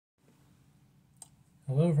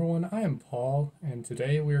Hello everyone, I am Paul, and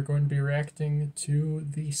today we are going to be reacting to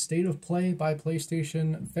the State of Play by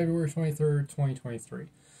PlayStation, February 23rd, 2023.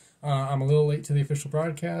 I'm a little late to the official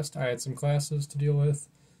broadcast. I had some classes to deal with,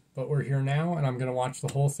 but we're here now, and I'm going to watch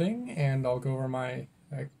the whole thing, and I'll go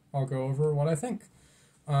over what I think.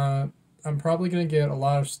 I'm probably going to get a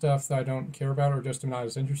lot of stuff that I don't care about or just am not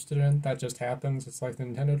as interested in. That just happens. It's like the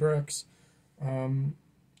Nintendo Directs.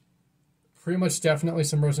 Pretty much definitely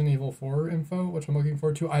some Resident Evil 4 info, which I'm looking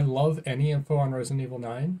forward to. I love any info on Resident Evil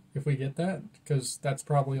 9, if we get that, because that's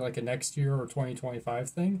probably like a next year or 2025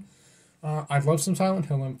 thing. I'd love some Silent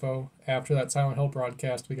Hill info after that Silent Hill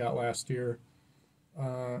broadcast we got last year.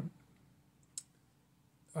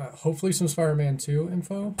 Hopefully some Spider-Man 2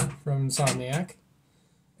 info from Insomniac.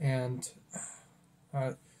 And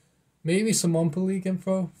maybe some Wumpa League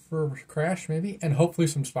info for Crash, maybe. And hopefully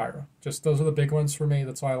some Spyro. Just those are the big ones for me.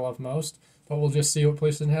 That's what I love most. But we'll just see what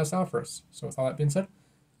PlayStation has to offer us. So with all that being said,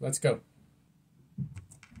 let's go.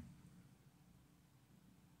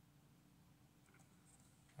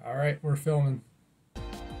 Alright, we're filming.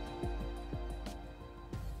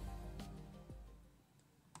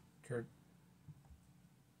 Turn.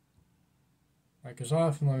 Mic is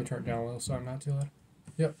off, and let me turn it down a little so I'm not too loud.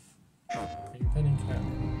 Yep. Pending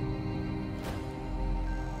camera.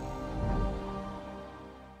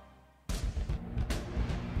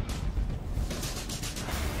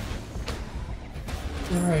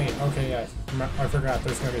 Right, okay, yeah. I forgot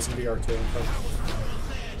there's going to be some VR too.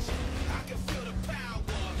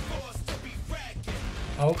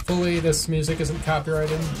 Hopefully this music isn't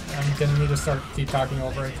copyrighted. I'm going to need to keep talking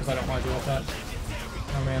over it because I don't want to deal with that.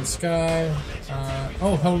 No Man's Sky. A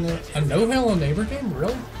no Hello Neighbor game?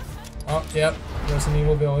 Really? Oh, yep. Resident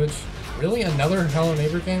Evil Village. Really? Another Hello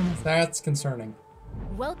Neighbor game? That's concerning.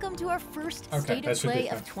 Welcome to our first State of Play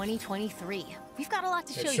of 2023. We've got a lot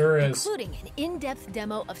to show you, including an in-depth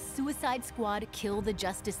demo of Suicide Squad Kill the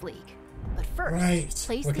Justice League. But first,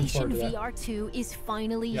 PlayStation VR 2 is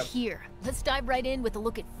finally here. Let's dive right in with a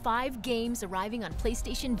look at 5 games arriving on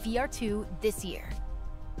PlayStation VR 2 this year.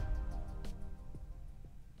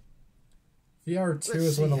 VR 2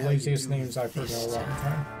 is one of the laziest names I've heard in a long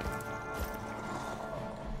time.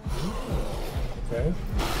 Okay.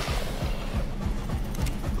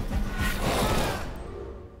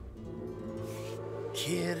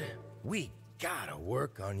 Kid, we gotta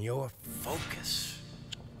work on your focus.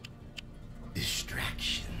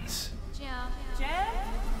 Distractions.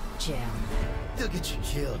 Jim. They'll get you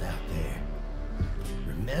killed out there.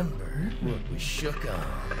 Remember what we shook on.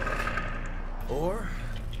 Or,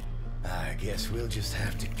 I guess we'll just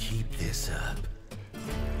have to keep this up.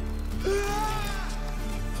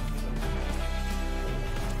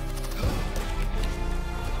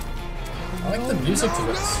 I like the music to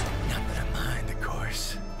this. Not that I mind, of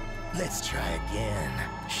course. Let's try again,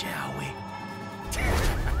 shall we?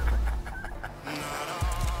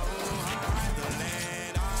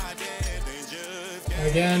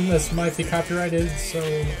 Again, this might be copyrighted, so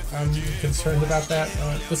I'm concerned about that.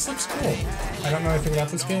 This looks cool. I don't know anything about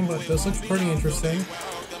this game, but this looks pretty interesting.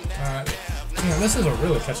 This is a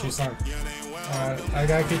really catchy song. I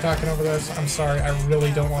gotta keep talking over this. I'm sorry, I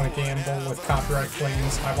really don't want to gamble with copyright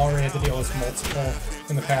claims. I've already had to deal with multiple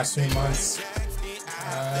in the past few months.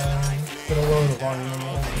 Gonna lower the volume a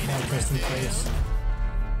little bit more just in case.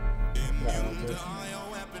 That'll do it.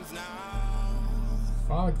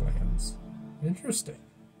 Foglands. Interesting.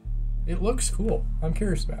 It looks cool. I'm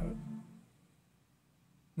curious about it.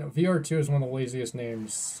 No, VR2 is one of the laziest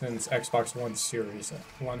names since Xbox One Series,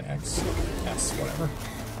 One X, S, whatever.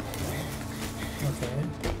 Okay.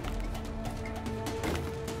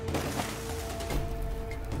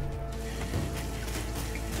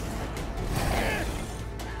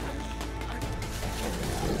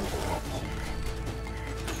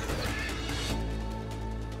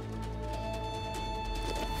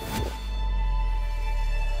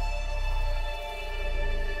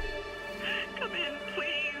 Come in,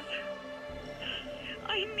 please.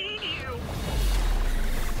 I need you.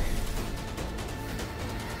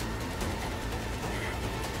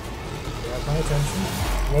 Grab my attention.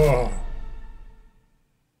 Whoa.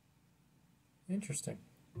 Interesting.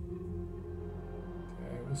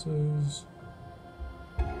 Okay, this is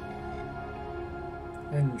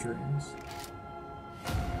End Dreams.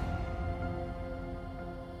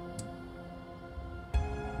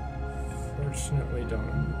 Fortunately,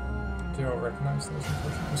 don't recognize those.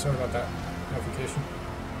 Unfortunately, sorry about that notification.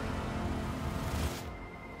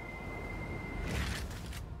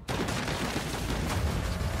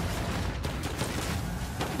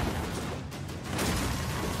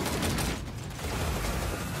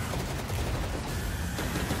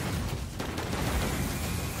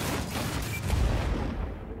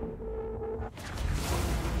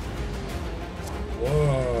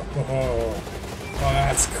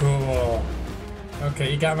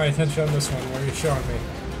 Okay, you got my attention on this one. What are you showing me?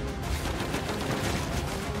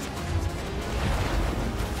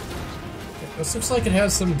 Okay, this looks like it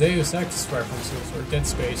has some Deus Ex references, or Dead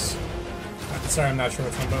Space. Sorry, I'm not sure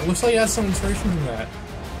which one, but it looks like it has some inspiration from that.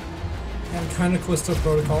 And kind of Callisto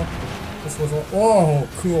Protocol. This was all. Oh,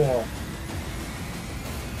 cool.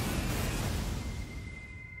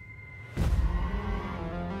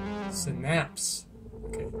 Synapse.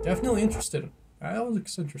 Okay, definitely interested. That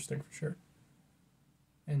looks interesting for sure.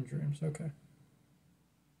 And dreams, okay.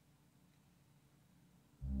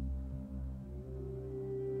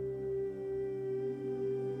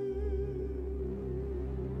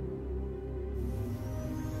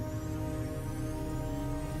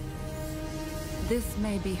 This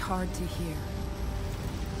may be hard to hear.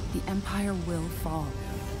 The Empire will fall.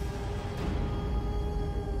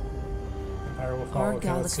 Empire will fall. Our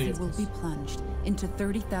galaxy will be plunged into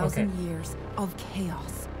 30,000 years of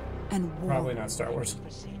chaos and war. Probably not Star Wars.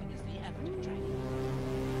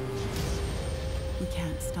 We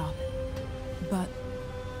can't stop it. But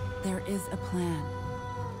there is a plan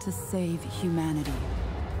to save humanity.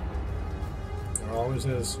 There always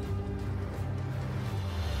is.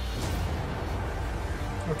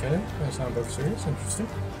 Okay, that sounds book series. Interesting.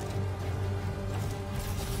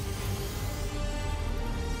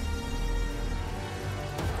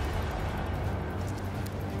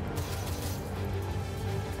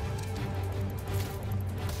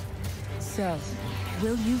 So,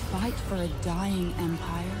 will you fight for a dying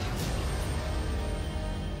empire?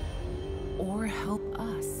 Or help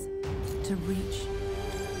us to reach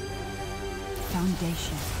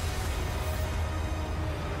foundation?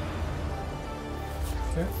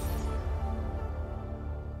 Okay.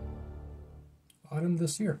 Autumn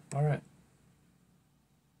this year. All right.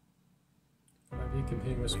 Might be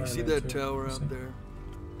competing with Spider-Man. See that tower out there?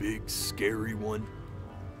 Big, scary one?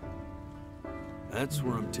 That's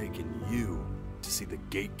where I'm taking you to see the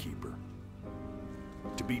gatekeeper.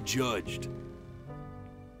 To be judged.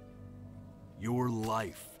 Your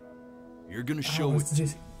life. You're gonna show it.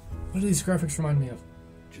 What do these graphics remind me of?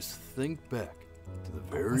 Just think back to the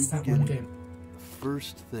very What's that beginning. one game?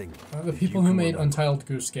 First thing. The people who made Untitled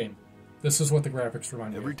Goose Game. This is what the graphics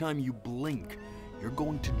remind me of. Every time you blink, you're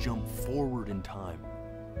going to jump forward in time.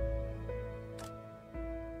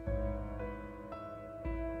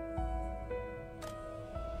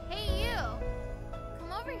 Hey, you!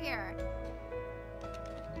 Come over here.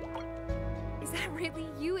 Is that really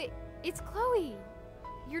you? It's Chloe,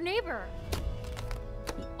 your neighbor.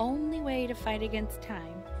 The only way to fight against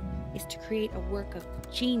time is to create a work of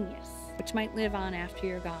genius, which might live on after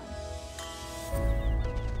you're gone.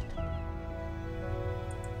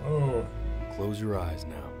 Oh. Close your eyes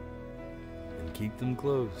now. And keep them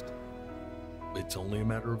closed. It's only a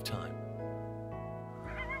matter of time.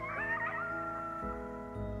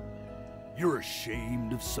 You're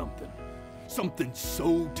ashamed of something. Something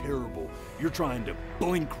so terrible, you're trying to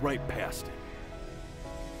blink right past it.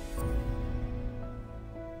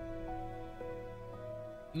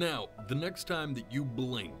 Now, the next time that you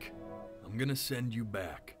blink, I'm gonna send you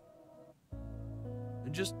back.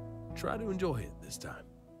 And just try to enjoy it this time.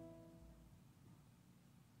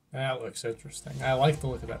 That looks interesting. I like the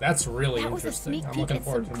look of that. That's really interesting. I'm looking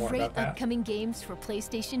forward to more about that. Upcoming games for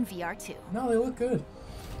PlayStation VR 2. No, they look good.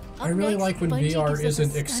 I really like when VR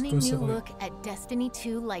isn't exclusively. New look at Destiny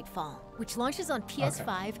 2 Lightfall, which launches on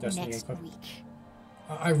PS5 next week.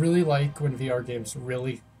 I really like when VR games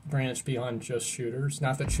really branch beyond just shooters.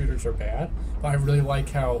 Not that shooters are bad, but I really like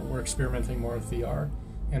how we're experimenting more with VR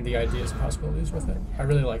and the ideas and possibilities with it. I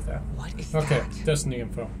really like that. What is okay, that? Destiny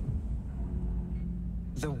info.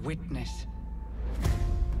 The Witness.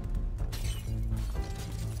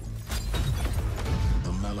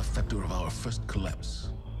 The malefactor of our first collapse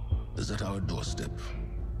is at our doorstep.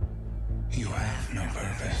 You have no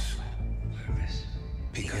purpose,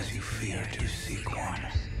 because you fear to seek one.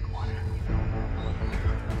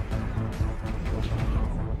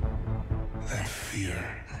 That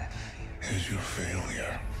fear is your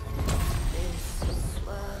failure.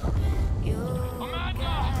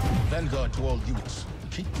 Vanguard to all units.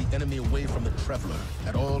 Keep the enemy away from the Traveler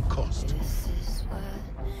at all costs.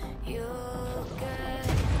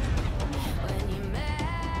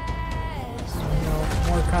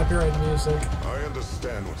 More copyright music. I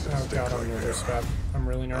understand what's at stake. God, I'm nervous about. I'm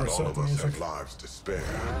really nervous about the music. Have lives to spare.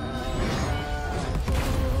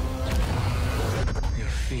 Your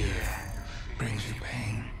fear brings you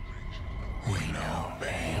pain. We know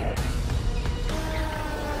pain.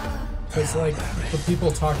 Because, like, the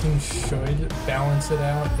people talking should balance it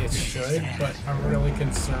out. It should, but I'm really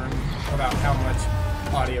concerned about how much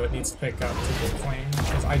audio it needs to pick up to get playing,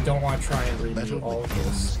 because I don't want to try and redo all of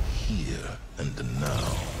this. Here and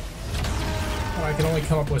now. But I can only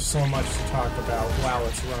come up with so much to talk about while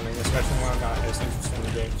it's running, especially when I'm not as interested in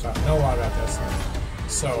the game, because I don't know a lot about this thing.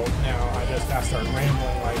 So now I just have to start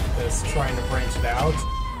rambling like this, trying to branch it out.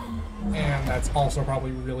 And that's also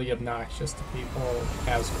probably really obnoxious to people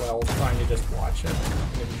as well, trying to just watch it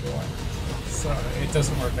and enjoy. So it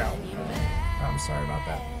doesn't work out. I'm sorry about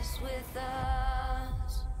that.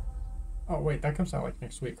 Oh wait, that comes out like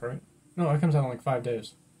next week, right? No, that comes out in like 5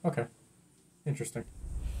 days. Okay. Interesting.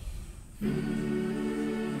 Do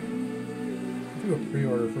a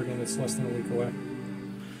pre-order for a game that's less than a week away.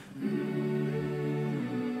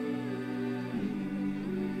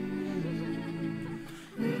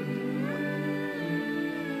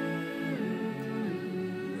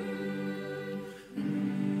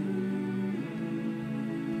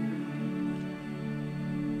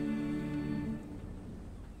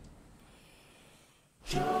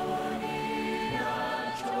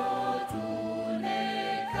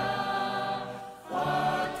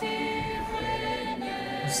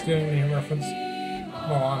 Just getting the reference.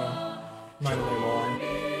 Moana. My name Moana.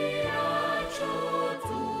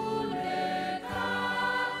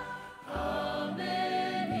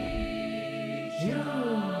 Yeah,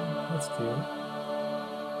 that's cute.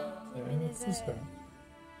 Okay, what's this guy?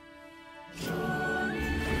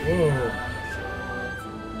 Whoa.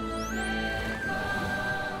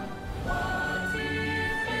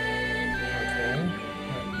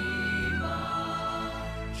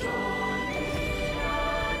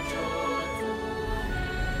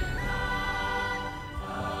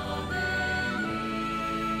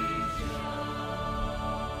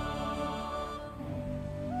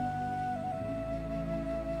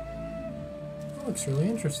 Looks really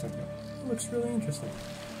interesting. It looks really interesting.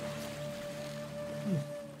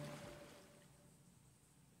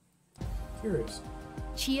 Curious.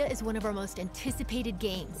 Chia is one of our most anticipated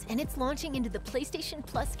games, and it's launching into the PlayStation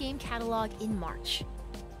Plus game catalog in March.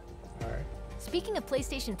 Alright. Speaking of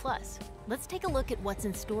PlayStation Plus, let's take a look at what's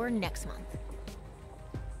in store next month.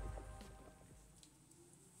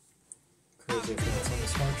 Crazy if it's on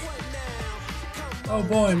this March. Oh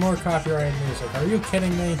boy, more copyrighted music. Are you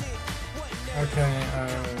kidding me? Okay,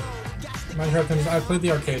 Minecraft, I played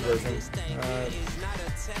the arcade version.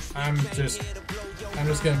 I'm just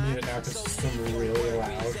gonna mute it now because it's still really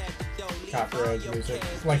loud. Copyrighted music.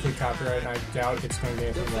 Likely copyright, and I doubt it's going to be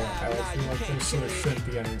anything more like this, so there shouldn't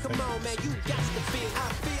be anything.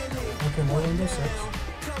 Okay, more Windows 6.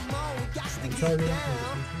 Uncharted.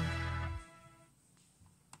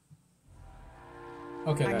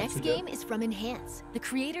 Okay, our next game is from Enhance, the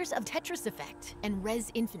creators of Tetris Effect and Res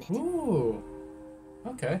Infinite. Ooh.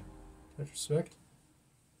 Okay. Tetris Effect.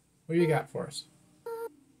 What do you got for us?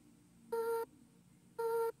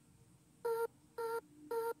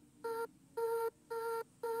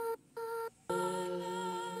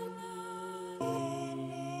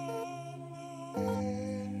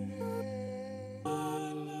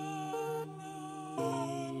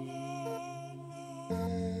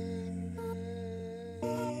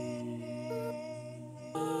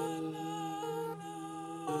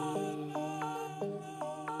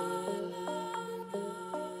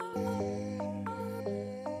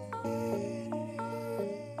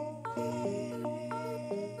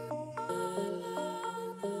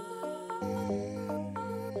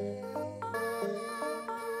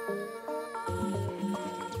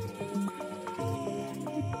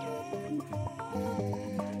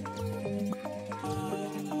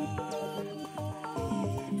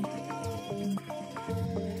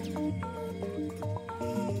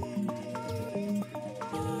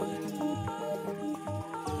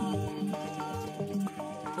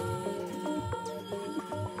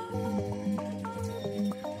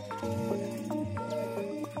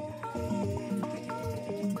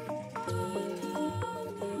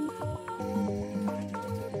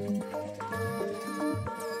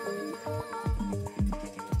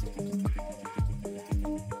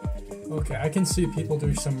 Okay, I can see people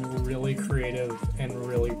do some really creative and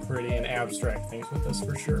really pretty and abstract things with this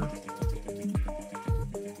for sure.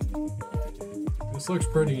 This looks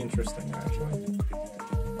pretty interesting, actually.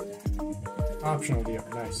 Optional VR,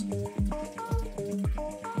 nice.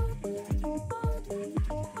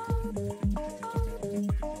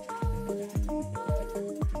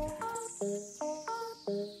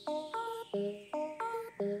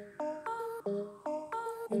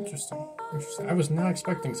 Interesting. Interesting. I was not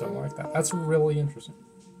expecting something like that. That's really interesting.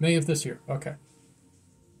 May of this year. Okay.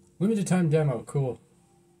 Limited time demo. Cool.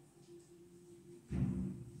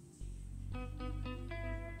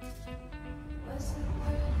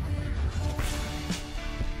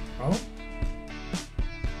 Oh?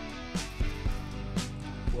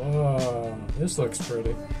 Whoa, this looks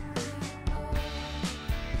pretty.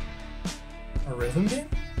 A rhythm game?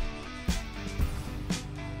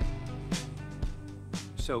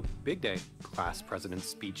 So, big day. Class president's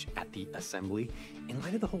speech at the assembly. In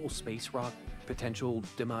light of the whole space rock potential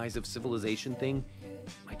demise of civilization thing,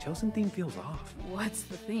 my chosen theme feels off. What's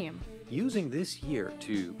the theme? Using this year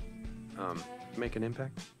to, make an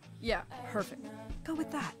impact? Yeah, perfect. Go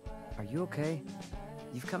with that. Are you okay?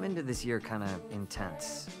 You've come into this year kind of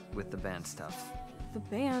intense with the band stuff. The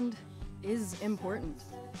band is important.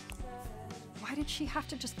 Why did she have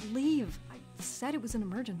to just leave? I said it was an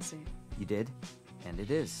emergency. You did, and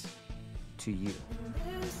it is. To you.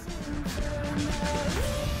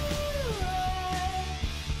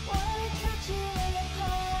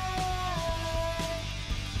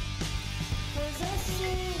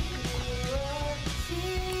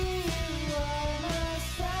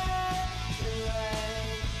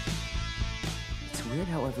 It's weird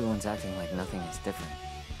how everyone's acting like nothing is different.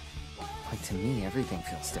 Like, to me, everything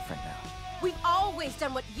feels different now. We've always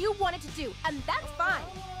done what you wanted to do, and that's fine.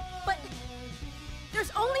 But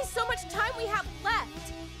there's only so much time we have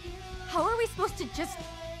left. How are we supposed to just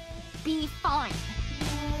be fine?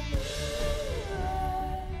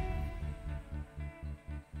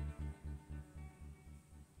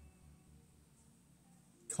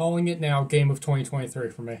 Calling it now, game of 2023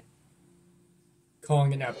 for me.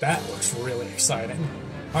 Calling it now. That looks really exciting.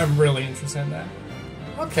 I'm really interested in that.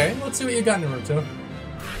 Okay, let's see what you got, Naruto.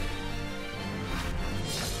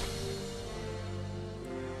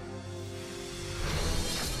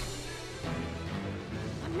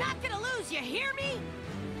 I'm not gonna lose, you hear me?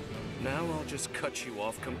 Now I'll just cut you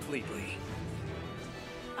off completely.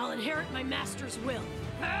 I'll inherit my master's will.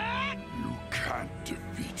 You can't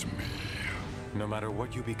defeat me. No matter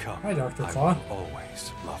what you become, Hi, Dr. I Claw. will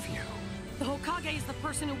always love you. The Hokage is the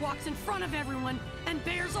person who walks in front of everyone and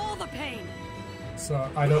bears all the pain. So,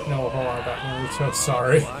 I don't know a whole lot about Naruto,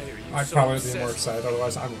 sorry. I'd probably be more excited,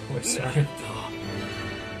 otherwise I'm really sorry.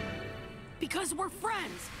 Because we're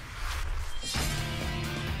friends.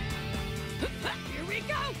 Here we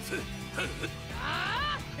go!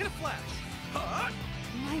 In a flash!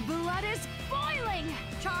 My blood is boiling!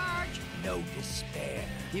 Charge! No despair.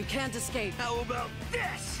 You can't escape. How about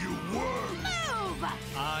this? You won! Move!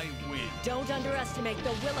 I win. Don't underestimate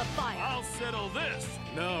the will of fire. I'll settle this.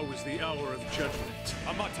 Now is the hour of judgment.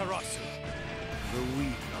 Amaterasu. The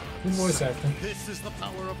weak. Good voice acting. This is the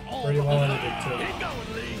power of all. Pretty well edited, too. Get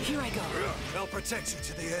going, Lee. Here I go. I'll protect you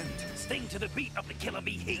to the end. Sting to the beat of the killer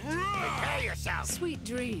bee heat. Prepare yourself. Sweet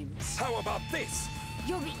dreams. How about this?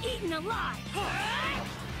 You'll be eaten alive!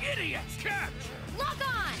 Idiots, catch! Lock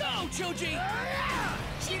on! Go, Choji!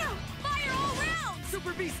 Chino, fire all rounds!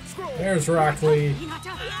 Super Beast Scroll! There's Rock Lee.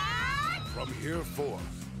 From here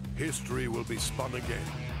forth, history will be spun again.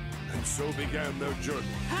 And so began their journey.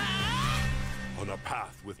 On a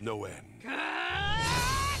path with no end.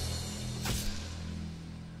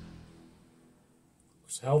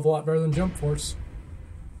 Looks a hell of a lot better than Jump Force.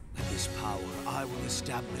 With this power, I will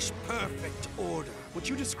establish perfect order. What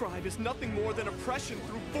you describe is nothing more than oppression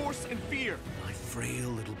through force and fear. My frail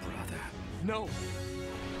little brother. No.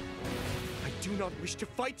 I do not wish to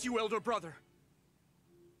fight you, elder brother.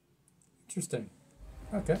 Interesting.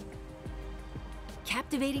 Okay.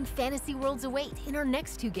 Captivating fantasy worlds await in our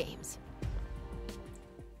next two games.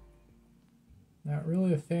 Not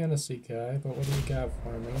really a fantasy guy, but what do you got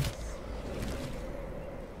for me?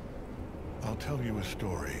 I'll tell you a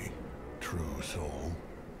story, true soul.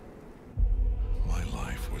 My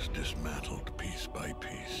life was dismantled piece by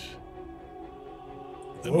piece.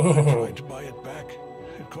 And when I tried to buy it back,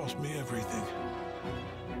 it cost me everything.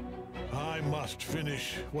 I must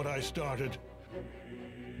finish what I started.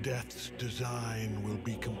 Death's design will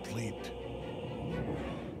be complete.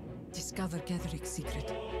 Discover Gedric's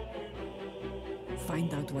secret.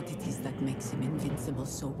 Find out what it is that makes him invincible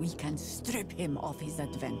so we can strip him of his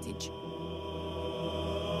advantage.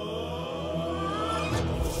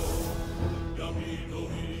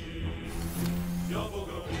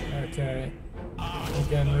 Okay.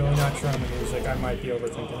 Again, really not sure on the music. I might be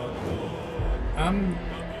overthinking it.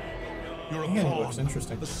 You're Man, it looks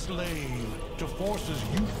interesting. a slave to forces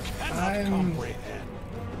you cannot I'm comprehend.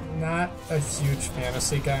 not a huge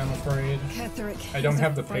fantasy guy, I'm afraid. Ketheric I don't is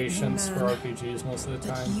have a the frightening patience for man, RPGs most of the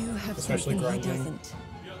but time, you have especially something he grinding. doesn't.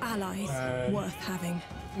 Allies worth having.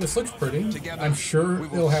 This looks pretty. Together, I'm sure we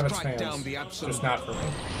will it'll have its strike fans, down the absolute. just not for me.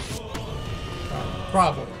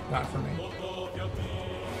 Probably not for me.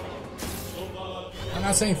 I'm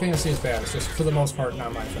not saying fantasy is bad, it's just for the most part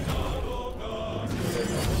not my thing.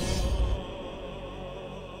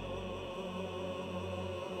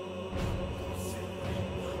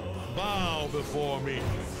 before me.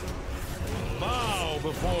 Bow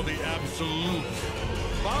before the absolute.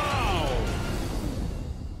 Bow!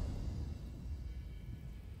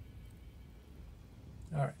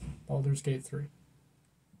 Alright, Baldur's Gate 3.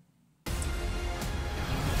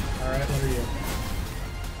 Alright, what are you?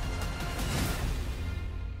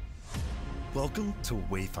 Welcome to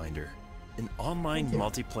Wayfinder, an online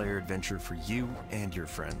multiplayer adventure for you and your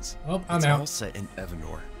friends. Oh, I'm it's out. all set in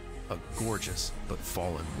Evanor, a gorgeous but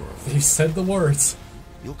fallen world. You said the words.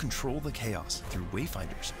 You'll control the chaos through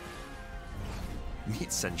Wayfinders. Meet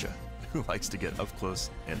Senja, who likes to get up close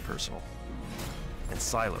and personal. And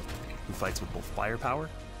Silo, who fights with both firepower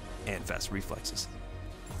and fast reflexes.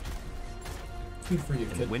 Good for you,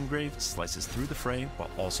 and kid. Wingrave slices through the fray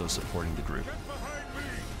while also supporting the group.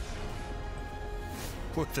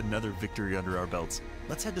 With another victory under our belts,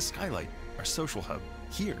 let's head to Skylight, our social hub.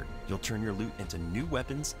 Here, you'll turn your loot into new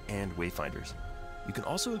weapons and Wayfinders. You can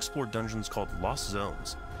also explore dungeons called Lost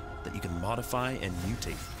Zones that you can modify and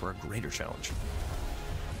mutate for a greater challenge.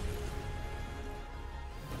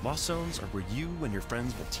 Lost Zones are where you and your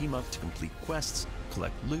friends will team up to complete quests,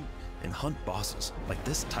 collect loot, and hunt bosses like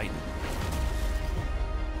this Titan.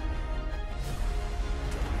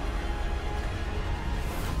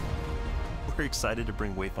 We're excited to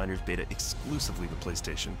bring Wayfinder's beta exclusively to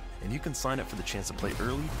PlayStation, and you can sign up for the chance to play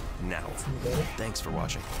early now. Thanks for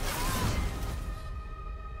watching.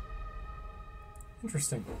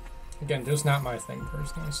 Interesting. Again, just not my thing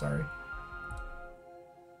personally, sorry.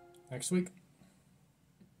 Next week.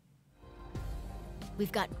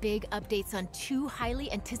 We've got big updates on 2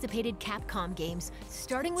 highly anticipated Capcom games,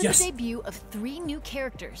 starting with Yes. the debut of 3 new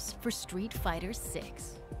characters for Street Fighter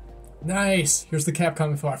 6. Nice! Here's the Capcom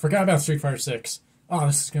info. I forgot about Street Fighter 6. Oh,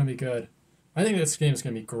 this is gonna be good. I think this game is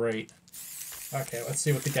gonna be great. Okay, let's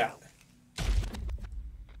see what they got.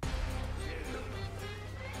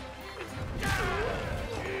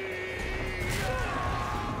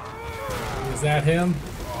 Is that him?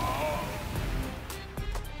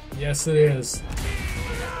 Yes, it is.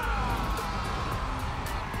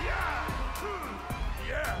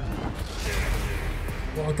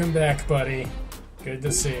 Welcome back, buddy. Good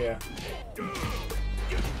to see you.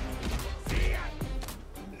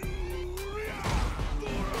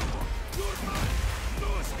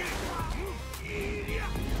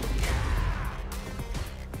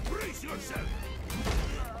 Brace yourself.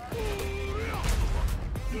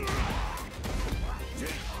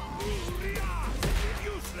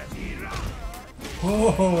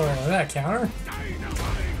 Oh, that counter?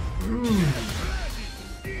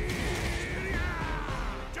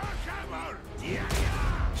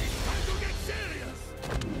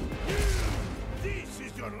 This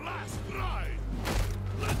is your last ride.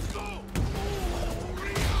 Let's go.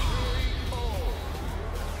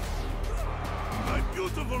 My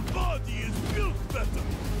beautiful body is built better.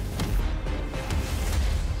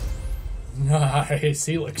 Nice,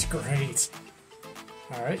 he looks great.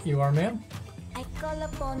 Alright, you are, ma'am? I call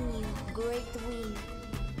upon you, great wind.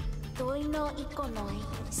 Toino Ikonoi,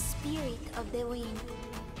 spirit of the wind.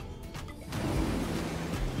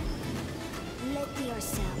 Let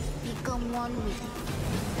yourself become one with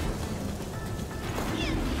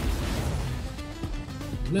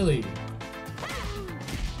it. Lily.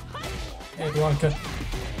 Hey, Blanca.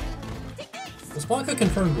 Is Blanca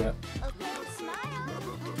confirmed yet?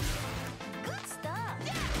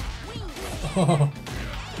 Oh.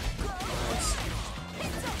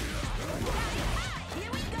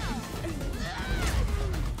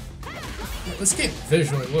 This game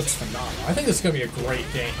visually looks phenomenal. I think this is going to be a great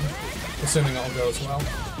game, assuming all goes well.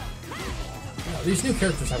 Yeah, these new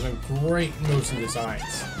characters have some great moves and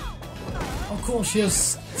designs. Oh cool, she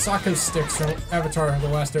has Sokka's sticks from Avatar The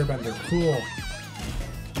Last Airbender. Cool.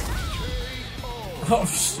 Oh,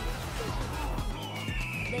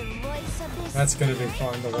 that's going to be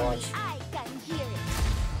fun to watch.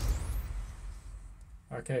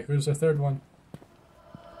 Okay, who's the third one?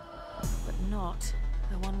 But not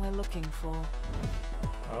the one we're looking for.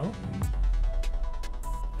 Oh?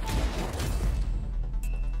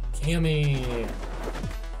 Cammy!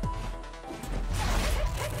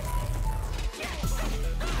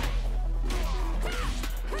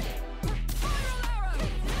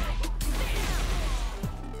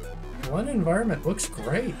 One environment looks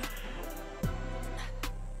great.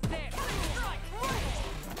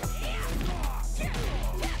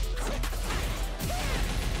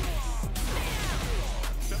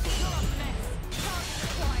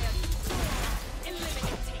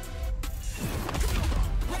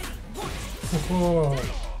 Whoa.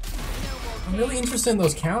 I'm really interested in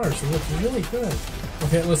those counters. They look really good.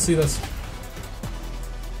 Okay, let's see this.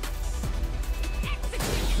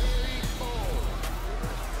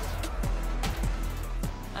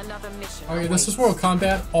 Another mission. Okay, this is Mortal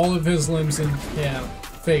Kombat. All of his limbs and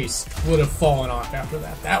face would have fallen off after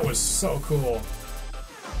that. That was so cool.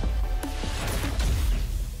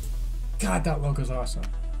 God, that logo's awesome.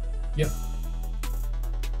 Yep.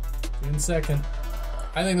 June 2nd.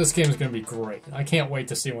 I think this game is going to be great. I can't wait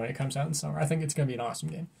to see when it comes out in summer. I think it's going to be an awesome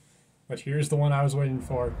game. But here's the one I was waiting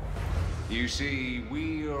for. You see,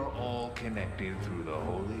 we are all connected through the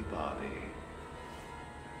holy body.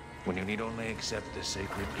 When you need only accept the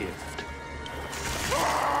sacred gift.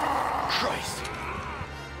 Christ!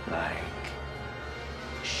 Like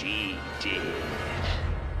she did.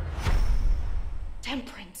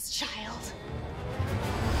 Temperance, child.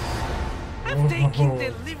 I'm taking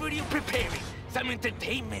the liberty of preparing some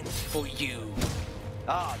entertainment for you.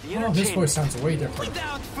 Oh, this voice sounds way different.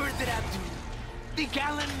 Without further ado, the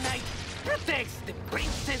gallant knight protects the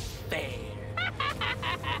princess fair.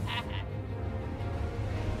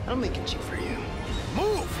 I'm making you for you.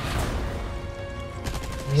 Move!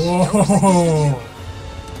 Whoa!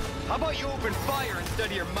 How about you open fire instead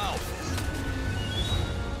of your mouth?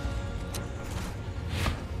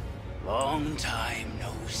 Long time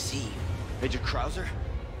no see. Major Krauser?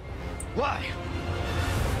 Why?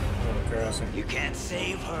 You can't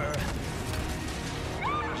save her.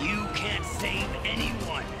 You can't save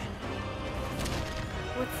anyone.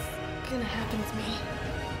 What's gonna happen to me?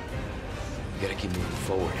 We gotta keep moving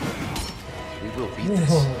forward. We will beat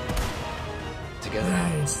this. Together.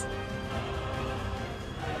 Nice.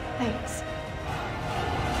 Thanks.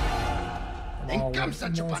 Then come,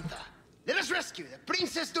 Sancho Panza. Let us rescue the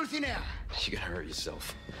Princess Dulcinea. You gotta hurt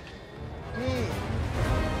yourself.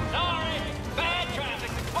 Sorry, bad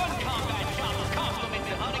traffic. One combat shop will compliment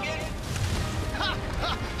the Hunnigan. Ha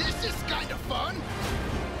ha! This is kind of fun.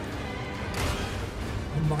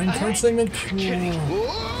 Mind turn segment.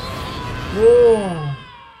 Whoa.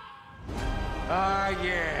 Ah,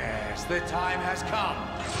 yes, the time has come.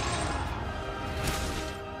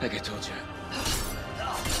 Like I told you.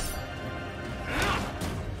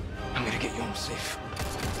 I'm gonna get you home safe.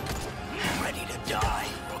 I'm ready to die,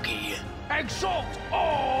 rookie. Exalt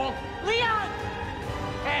all Leon!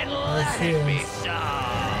 And let it be so!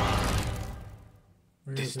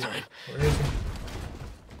 This time, Where is it?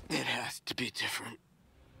 it has to be different.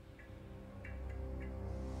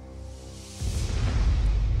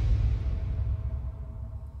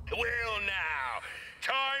 Well now,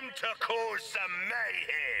 time to cause some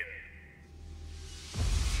mayhem.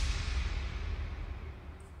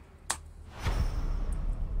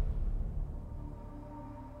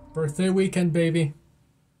 Birthday weekend, baby.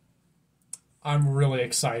 I'm really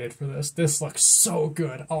excited for this. This looks so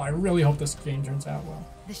good. Oh, I really hope this game turns out well.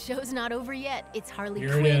 The show's not over yet. It's Harley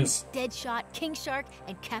Here Quinn, it is. Deadshot, King Shark,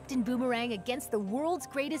 and Captain Boomerang against the world's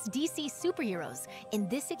greatest DC superheroes in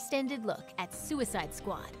this extended look at Suicide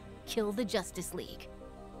Squad, Kill the Justice League.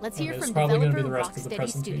 Let's hear It's from probably going to developer be the rest of the Rocksteady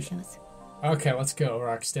presentation. Studios. Okay, let's go,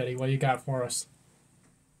 Rocksteady. What you got for us?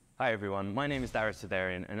 Hi everyone, my name is Darius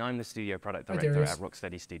Sidarian and I'm the Studio Product Hi, Director Darius. at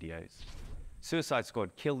Rocksteady Studios. Suicide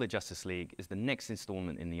Squad Kill the Justice League is the next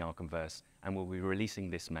installment in the Arkhamverse and will be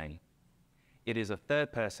releasing this May. It is a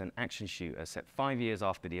third-person action shooter set 5 years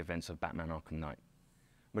after the events of Batman Arkham Knight.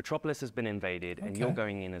 Metropolis has been invaded and you're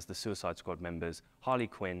going in as the Suicide Squad members Harley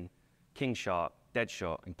Quinn, King Shark,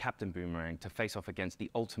 Deadshot and Captain Boomerang to face off against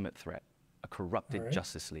the ultimate threat, a corrupted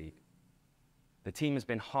Justice League. The team has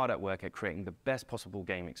been hard at work at creating the best possible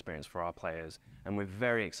game experience for our players, and we're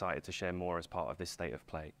very excited to share more as part of this state of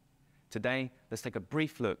play. Today, let's take a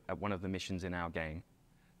brief look at one of the missions in our game.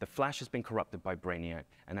 The Flash has been corrupted by Brainiac,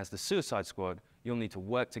 and as the Suicide Squad, you'll need to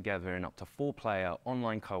work together in up to 4-player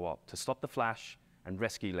online co-op to stop the Flash and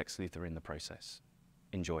rescue Lex Luthor in the process.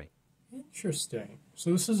 Enjoy. Interesting.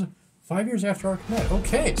 So this is 5 years after Arkham Knight.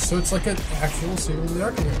 Okay, so it's like an actual sequel to the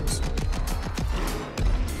Arkham games.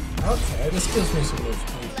 Okay, this gives me some news.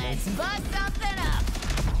 Let's bust something up!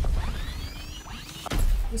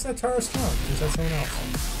 Is that Tara Strong? Or is that someone else?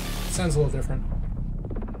 It sounds a little different.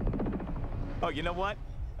 Oh, you know what?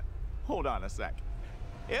 Hold on a sec.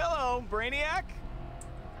 Hello, Brainiac?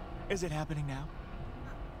 Is it happening now?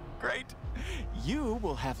 Great. You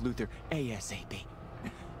will have Luthor ASAP.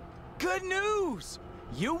 Good news!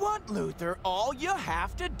 You want Luthor, all you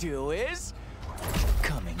have to do is...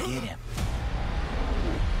 come and get him.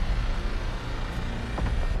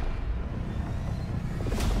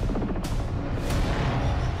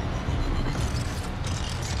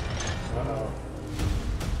 Uh-oh.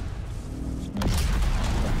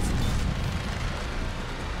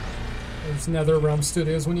 There's NetherRealm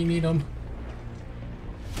Studios when you need them.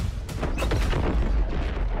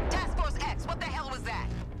 Task Force X, what the hell was that?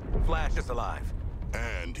 Flash is alive.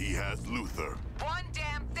 And he has Luthor. One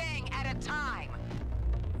damn thing at a time.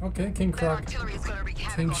 Okay, King Croc.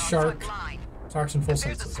 King Shark. Talks in full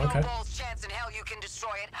sentences. Okay. Chance in hell you can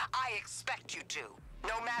destroy it. I expect you to,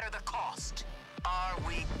 no matter the cost. Are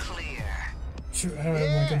we clear? Shoot, I don't have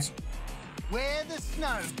Lincolns. Where the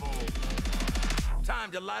snowball?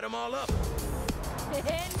 Time to light them all up.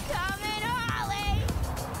 Incoming Ollie!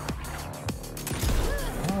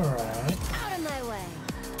 Alright. Out of my way.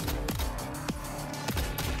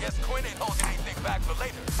 Guess Quinn ain't holding anything back for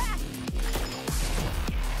later.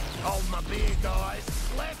 Hold my beer, guys.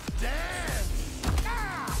 Let's dance!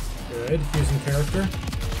 Good. Using character.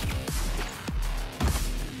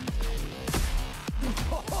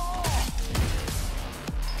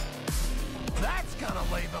 That's gonna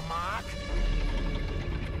leave a mark.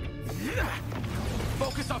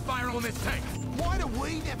 Focus our fire on this tank. Why do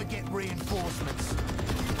we never get reinforcements?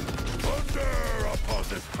 Thunder upon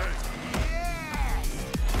this tank.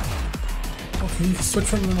 Oh, can you switch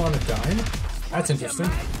from them on a dime? That's interesting.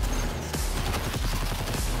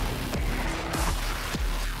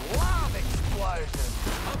 Love explosion.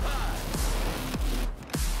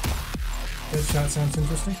 Deadshot sounds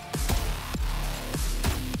interesting.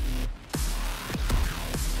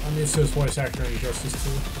 I'm used to his voice actor in Justice 2.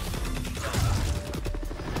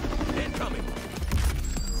 Incoming.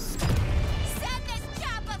 Send this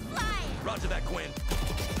chopper flying. Roger that, Quinn.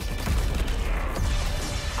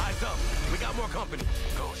 Eyes up. We got more company.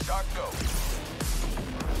 Go, Shark, go.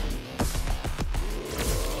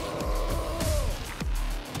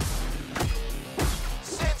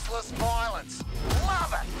 Senseless violence.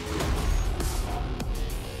 Love it.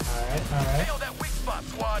 Alright, alright. Nail that weak spot,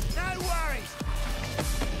 squad. No worries.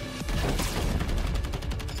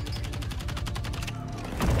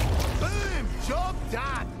 Boom! Job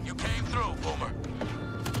done. You came through, Boomer.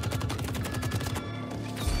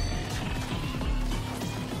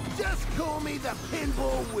 Just call me the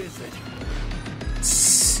pinball wizard.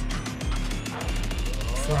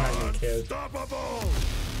 Try me, kid.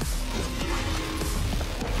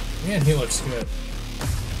 Man, he looks good.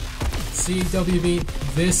 See, WB,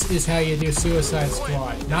 this is how you do Suicide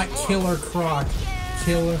Squad. Not Killer Croc,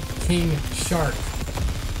 Killer King Shark.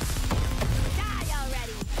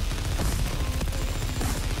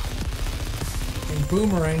 And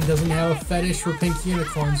Boomerang doesn't have a fetish for pink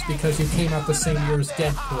unicorns because he came out the same year as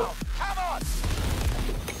Deadpool.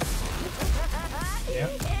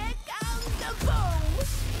 Yep.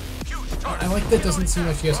 I like that it doesn't seem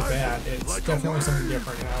like she has a bat. It's definitely something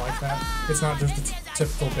different, and I like that. It's not just a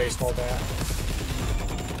typical baseball bat.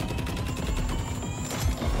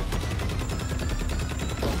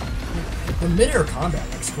 The mid-air combat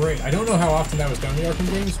looks great. I don't know how often that was done in the Arkham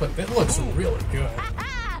games, but it looks really good.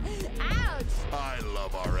 I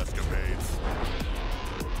love our escapades.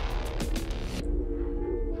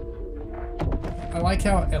 I like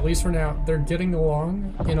how, at least for now, they're getting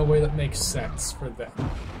along in a way that makes sense for them.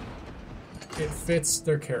 It fits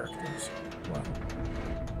their characters. Wow.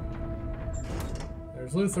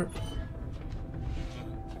 There's Luther.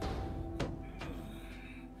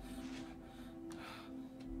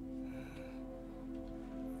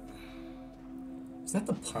 Is that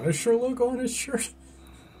the Punisher logo on his shirt?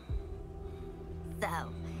 So,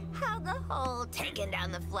 how'd the whole taking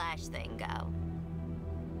down the Flash thing go?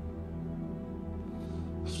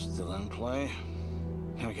 Still in play?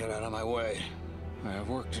 Now get out of my way. I have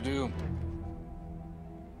work to do.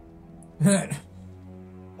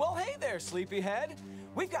 Well, hey there, sleepyhead.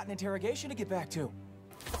 We've got an interrogation to get back to.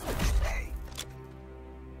 Hey.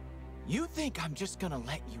 You think I'm just gonna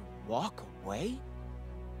let you walk away?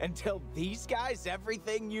 And tell these guys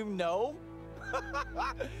everything you know?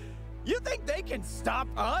 You think they can stop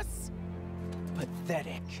us?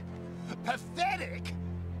 Pathetic. Pathetic?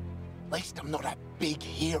 At least I'm not a big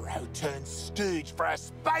hero turned stooge for a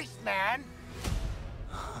spaceman.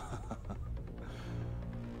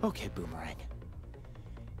 Okay, Boomerang.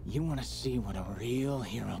 You want to see what a real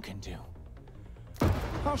hero can do?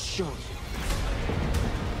 I'll show you.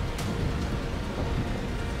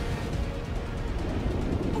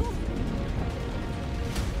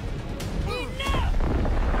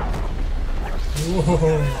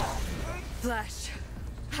 Whoa. Flash,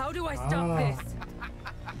 how do I stop this?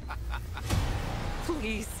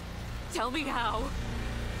 Please, tell me how.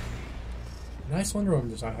 Nice Wonder Woman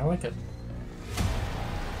design. I like it.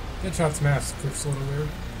 Deadshot's mask looks a little weird.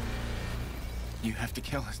 You have to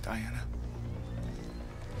kill us, Diana.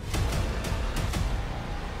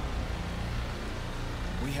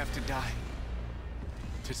 We have to die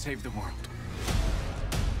to save the world.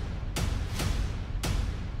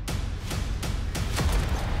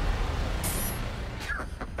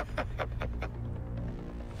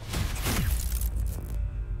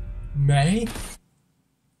 May?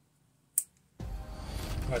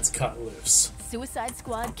 Let's cut loose. Suicide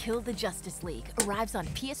Squad Kill the Justice League arrives on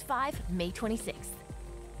PS5 May 26th.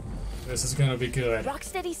 This is gonna be good.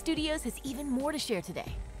 Rocksteady Studios has even more to share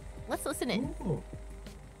today. Let's listen in. Ooh.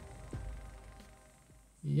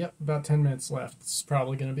 Yep, about 10 minutes left. This is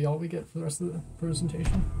probably gonna be all we get for the rest of the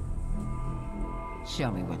presentation.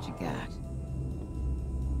 Show me what you got.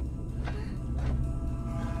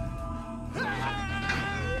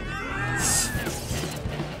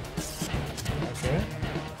 Okay.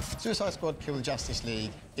 Suicide Squad Kill the Justice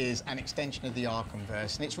League is an extension of the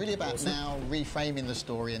Arkhamverse, and it's really about now reframing the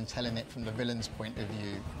story and telling it from the villain's point of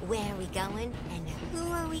view. Where are we going, and who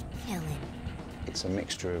are we killing? It's a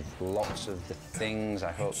mixture of lots of the things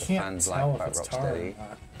I hope the fans like about Rocksteady,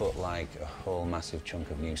 but like a whole massive chunk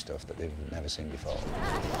of new stuff that they've never seen before.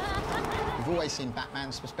 We've always seen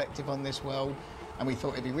Batman's perspective on this world, and we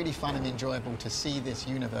thought it'd be really fun and enjoyable to see this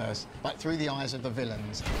universe, but through the eyes of the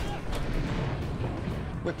villains.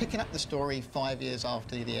 We're picking up the story 5 years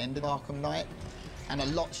after the end of Arkham Knight, and a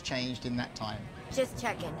lot's changed in that time. Just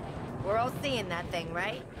checking. We're all seeing that thing,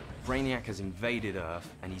 right? Brainiac has invaded Earth,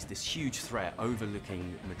 and he's this huge threat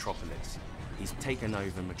overlooking Metropolis. He's taken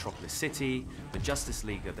over Metropolis City. The Justice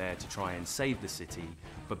League are there to try and save the city,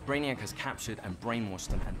 but Brainiac has captured and brainwashed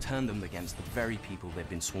them and turned them against the very people they've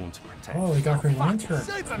been sworn to protect. Oh, they got Green Lantern.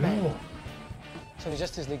 Cool. So the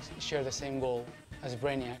Justice League share the same goal as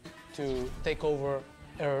Brainiac, to take over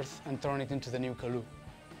Earth and turn it into the new Kalu.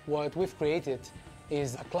 What we've created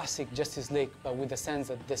is a classic Justice League, but with the sense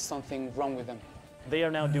that there's something wrong with them. They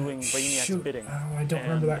are now doing Brainiac's bidding. Oh, I don't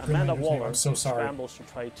remember that. Amanda Waller I'm so sorry. scrambles to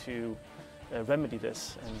try to remedy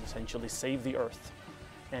this and essentially save the Earth.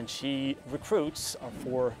 And she recruits our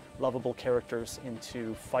 4 lovable characters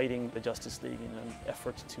into fighting the Justice League in an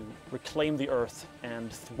effort to reclaim the Earth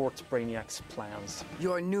and thwart Brainiac's plans.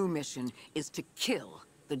 Your new mission is to kill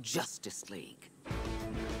the Justice League.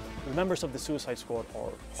 The members of the Suicide Squad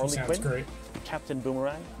are Harley Quinn, Captain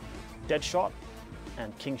Boomerang, Deadshot,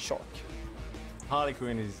 and King Shark. Harley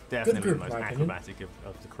Quinn is definitely the most acrobatic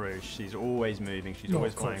of the crew. She's always moving, she's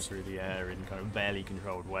always flying through the air in kind of barely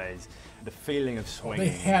controlled ways. The feeling of swinging, they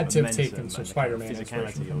had to have taken some Spider-Man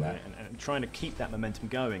physicality from of that. it, and trying to keep that momentum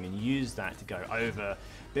going and use that to go over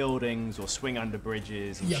buildings or swing under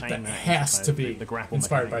bridges and chain that that has to be the grapple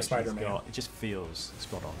inspired by mechanics she's Spider-Man. got. It just feels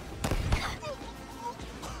spot on.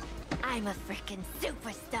 I'm a freaking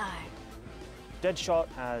superstar. Deadshot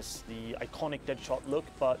has the iconic Deadshot look,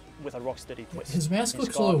 but with a Rocksteady twist. His mask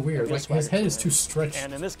looks a little weird. Like his head is too stretched.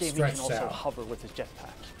 And in this game, he can also hover with his jetpack.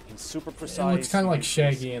 He's super precise. It looks kind of like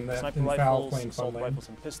Shaggy in that sniper in Foul rifles, playing assault Fun rifles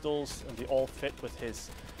and pistols, and they all fit with his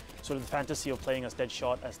sort of the fantasy of playing as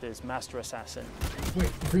Deadshot as this master assassin.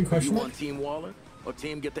 Wait, green question? You want Team Waller or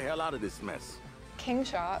Team Get the Hell Out of This Mess? King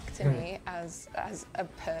Shark to me as a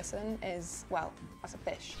person is, well, as a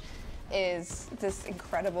fish, is this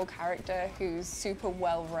incredible character who's super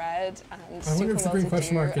well read and I wonder if the green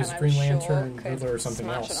question mark is Green Lantern, Riddler, or something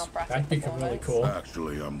else. That'd be really cool.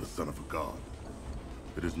 Actually, I'm the son of a god.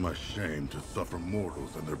 It is my shame to suffer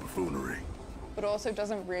mortals and their buffoonery. But also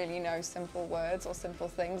doesn't really know simple words or simple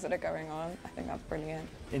things that are going on. I think that's brilliant.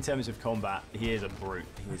 In terms of combat, he is a brute.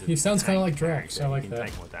 He sounds kind of like Drax. I like that. He can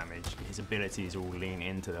take more damage. His abilities all lean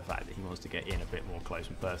into the fact that he wants to get in a bit more close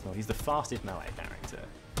and personal. He's the fastest melee character.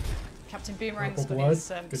 Captain Boomerang's Purple got his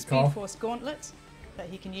blood. Speed Force Gauntlet that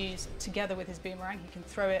he can use together with his boomerang. He can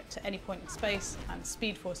throw it to any point in space and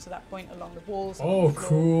Speed Force to that point along the walls. Oh, the floor,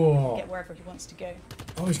 cool. Get wherever he wants to go.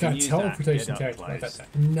 Oh, he's got a teleportation tech like that.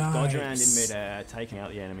 Nice. Dodge around in midair, taking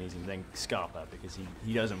out the enemies, and then scarper because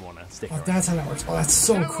he doesn't want to stick around. That's how that works. Oh, that's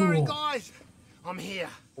so cool. Don't worry, guys. I'm here.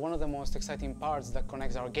 One of the most exciting parts that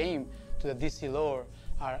connects our game to the DC lore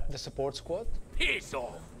are the support squad. Piss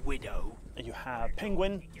off, Widow. You have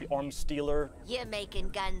Penguin, the Arms Stealer. You're making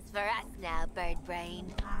guns for us now, Bird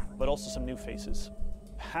Brain. But also some new faces.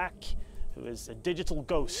 Hack, who is a digital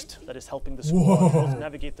ghost that is helping the squad both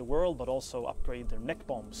navigate the world, but also upgrade their neck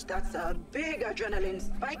bombs. That's a big adrenaline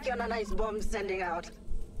spike and a nice bomb sending out.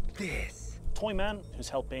 This. Toyman, who's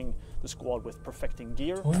helping the squad with perfecting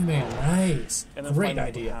gear. Toyman, nice. And then Great finally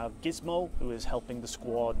idea. we have Gizmo, who is helping the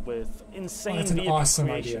squad with insane that's an vehicle awesome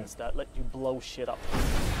creations that let you blow shit up.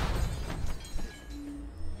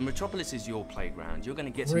 Metropolis is your playground. You're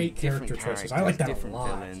going to get Great some different character choices. characters, I like that a different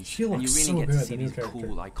lot. villains, She and you looks really so get good, to see the new these character.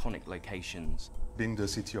 cool, iconic locations. Being the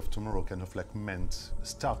city of tomorrow kind of like meant a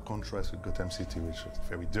stark contrast with Gotham City, which is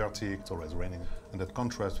very dirty, it's always raining, and that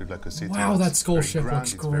contrast with like a city Wow, that's that skull very ship grand,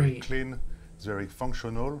 looks it's very great. clean, it's very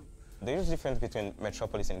functional, The huge difference between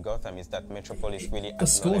Metropolis and Gotham is that Metropolis really the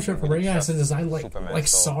school ship for Brainiac is designed like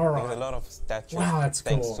Sauron. There's a lot of statues. Wow, that's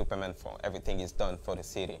thanks cool. Superman for everything he's done for the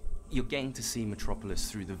city. You're getting to see Metropolis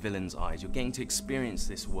through the villain's eyes. You're getting to experience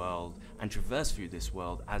this world and traverse through this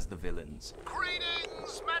world as the villains.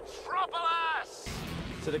 Greetings, Metropolis!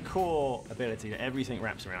 So the core ability that everything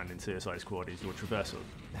wraps around in Suicide Squad is your traversal.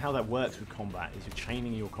 How that works with combat is you're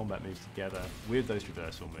chaining your combat moves together with those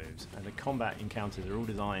traversal moves, and the combat encounters are all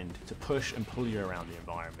designed to push and pull you around the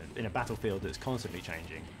environment in a battlefield that's constantly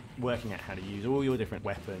changing, working out how to use all your different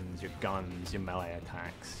weapons, your guns, your melee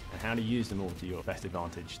attacks, and how to use them all to your best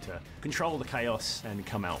advantage to control the chaos and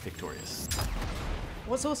come out victorious.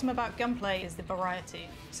 What's awesome about gunplay is the variety.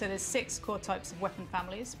 So there's 6 core types of weapon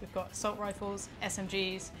families. We've got assault rifles,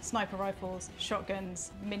 SMGs, sniper rifles,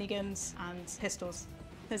 shotguns, miniguns, and pistols.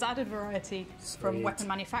 There's added variety from weapon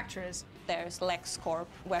manufacturers. There's LexCorp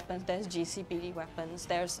weapons, there's GCPD weapons,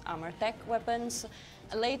 there's Armortech weapons.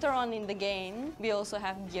 Later on in the game, we also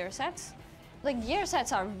have gear sets. The gear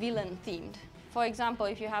sets are villain themed. For example,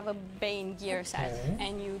 if you have a Bane gear set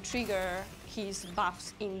and you trigger his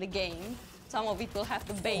buffs in the game, some of it will have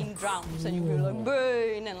the Bane drums, and you will like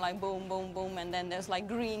Bane and like boom, boom, boom, and then there's like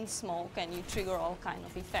green smoke, and you trigger all kind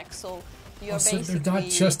of effects. So you're basically they're not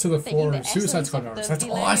just to the floor. Suicide Squad arcs. That's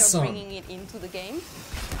awesome. You're bringing it into the game.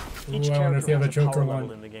 Each I wonder if you have a Joker level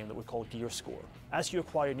one in the game that we call gear score. As you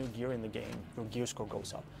acquire new gear in the game, your gear score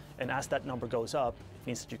goes up, and as that number goes up, it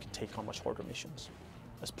means that you can take on much harder missions.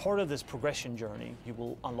 As part of this progression journey, you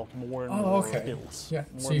will unlock more and more builds,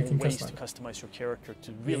 more and more ways to customize your character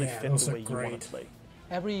to really fit the way you want to play.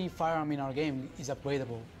 Every firearm in our game is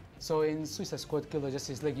upgradable. So in Suicide Squad Kill the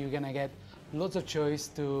Justice League, you're gonna get lots of choice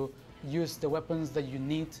to use the weapons that you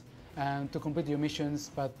need to complete your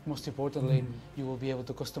missions, but most importantly, you will be able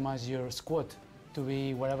to customize your squad to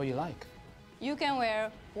be whatever you like. You can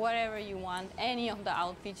wear whatever you want, any of the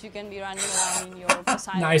outfits. You can be running around in your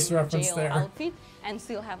Poseidon nice reference jail there. outfit and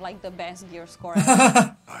still have like the best gear score.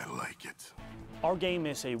 I like it. Our game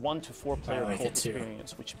is a 1 to 4 player co-op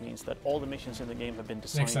experience, which means that all the missions in the game have been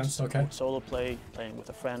designed Makes sense, for solo play, playing with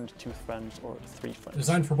a friend, 2 friends, or 3 friends.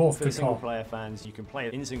 Designed for both. For the single player fans, you can play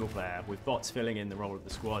it in single player with bots filling in the role of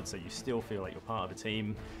the squad, so you still feel like you're part of a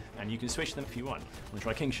team, and you can switch them if you want. I'm gonna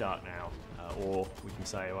try King Shark now, or we can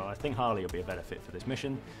say, well, I think Harley will be a better fit for this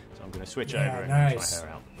mission, so I'm gonna switch over and try her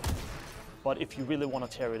out. But if you really want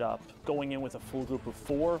to tear it up, going in with a full group of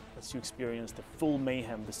 4 lets you experience the full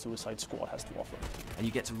mayhem the Suicide Squad has to offer. And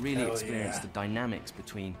you get to really experience the dynamics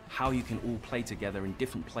between how you can all play together in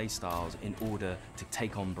different play styles in order to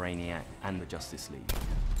take on Brainiac and the Justice League.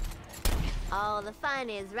 All the fun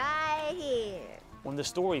is right here. When the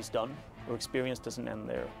story's done, your experience doesn't end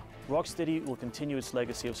there. Rocksteady will continue its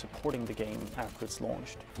legacy of supporting the game after it's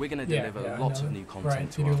launched. We're going to deliver lots of new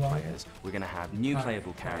content to our players. We're going to have new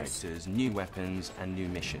playable characters, new weapons, and new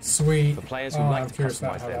missions. Sweet. For players who like to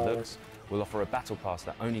customize their looks, we'll offer a battle pass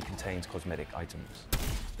that only contains cosmetic items.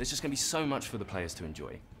 There's just going to be so much for the players to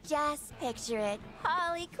enjoy. Just picture it.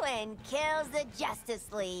 Harley Quinn kills the Justice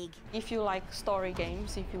League. If you like story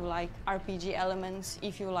games, if you like RPG elements,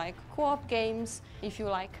 if you like co-op games, if you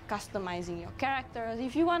like customizing your characters,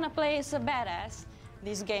 if you want to play as a badass,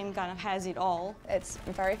 this game kind of has it all. It's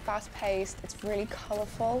very fast-paced, it's really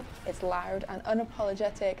colourful, it's loud and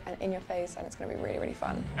unapologetic and in your face, and it's going to be really, really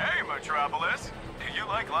fun. Hey, Metropolis! Do you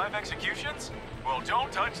like live executions? Well,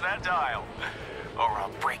 don't touch that dial, or I'll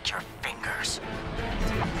break your fingers.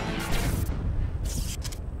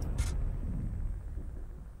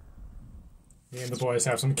 Me and the boys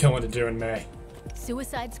have some killing to do in May.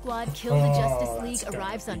 Suicide Squad Kill the Justice League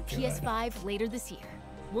arrives on PS5 later this year.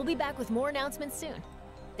 We'll be back with more announcements soon.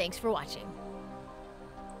 Thanks for watching.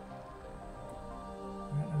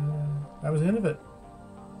 That was the end of it.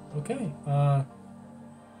 Okay.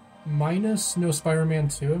 Minus no Spider-Man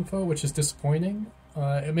 2 info, which is disappointing.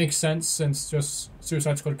 It makes sense since just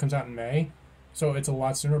Suicide Squad comes out in May, so it's a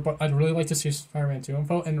lot sooner, but I'd really like to see Spider-Man 2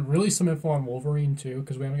 info, and really some info on Wolverine too,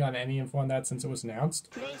 because we haven't gotten any info on that since it was announced.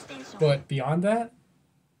 But beyond that,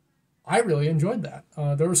 I really enjoyed that.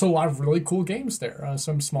 There was a lot of really cool games there,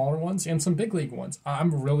 some smaller ones and some big league ones.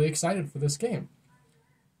 I'm really excited for this game,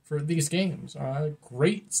 for these games.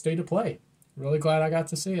 Great state of play. Really glad I got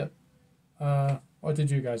to see it. What did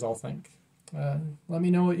you guys all think? Let me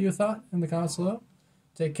know what you thought in the comments below.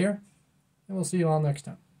 Take care, and we'll see you all next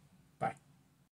time.